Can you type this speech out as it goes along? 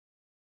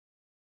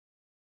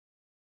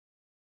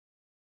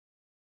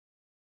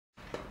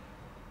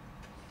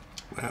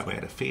Well, we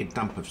had a fair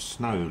dump of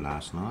snow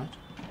last night,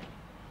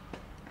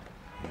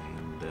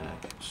 and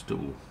it's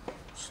still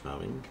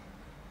snowing.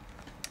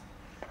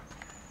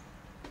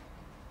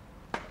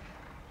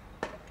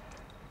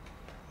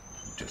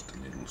 Just a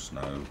little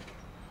snow,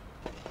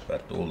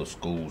 but all the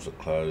schools are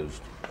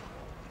closed,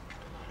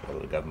 all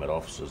the government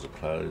offices are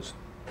closed.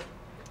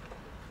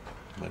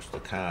 Most of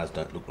the cars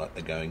don't look like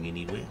they're going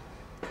anywhere,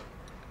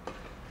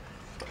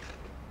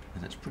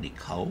 and it's pretty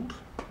cold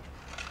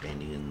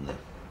standing in the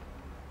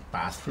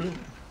bathroom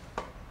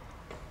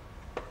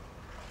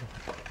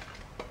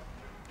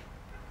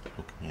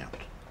looking out.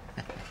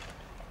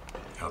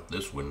 Out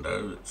this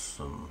window it's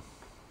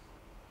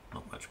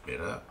not much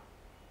better.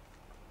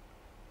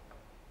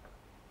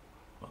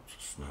 Lots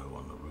of snow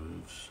on the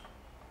roofs.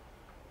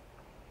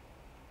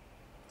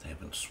 They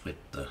haven't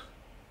swept the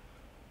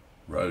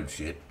roads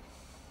yet.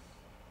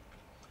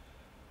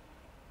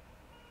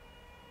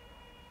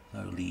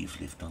 No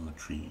leaves left on the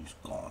trees,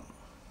 gone.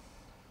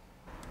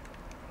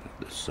 At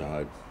this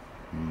side,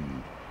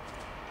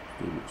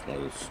 still looks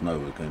like the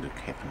snow is going to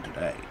happen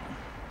today.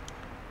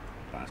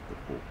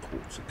 Basketball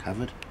courts are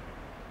covered,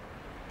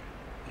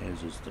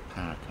 as is the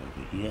park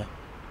over here.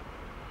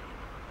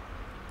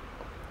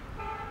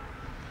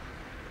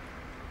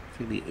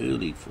 Fairly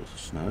early for the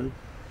snow.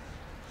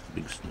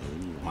 Big snow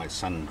anyway. My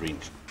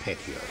sun-drenched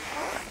patio.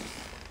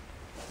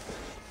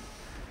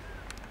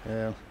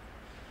 Well,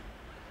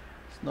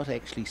 it's not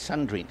actually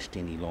sun-drenched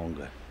any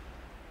longer.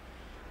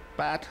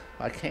 But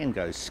I can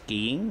go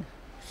skiing,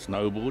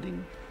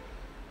 snowboarding,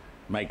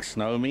 make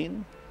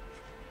snowmen.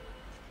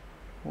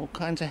 All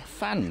kinds of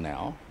fun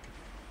now.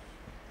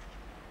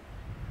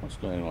 What's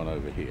going on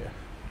over here?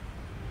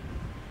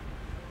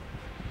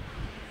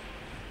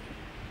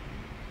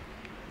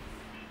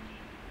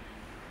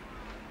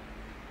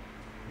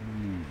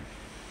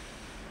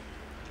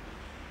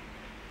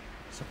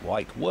 It's a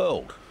white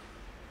world.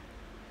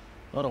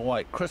 Not a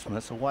white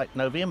Christmas, a white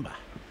November.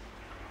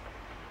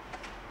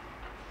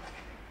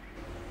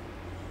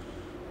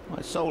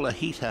 My solar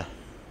heater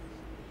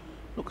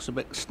looks a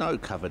bit snow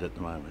covered at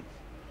the moment,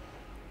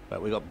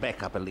 but we got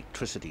backup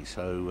electricity,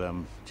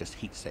 so just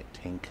heats that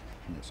tank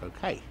and it's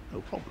okay,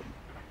 no problem.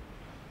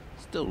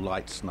 Still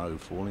light snow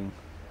falling,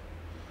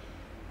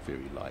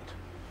 very light.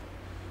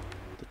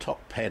 The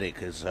top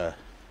paddock is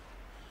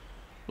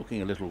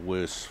looking a little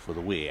worse for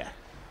the wear.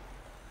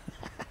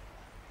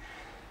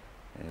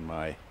 And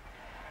my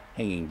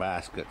hanging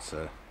baskets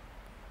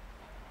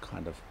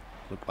kind of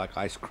look like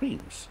ice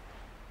creams.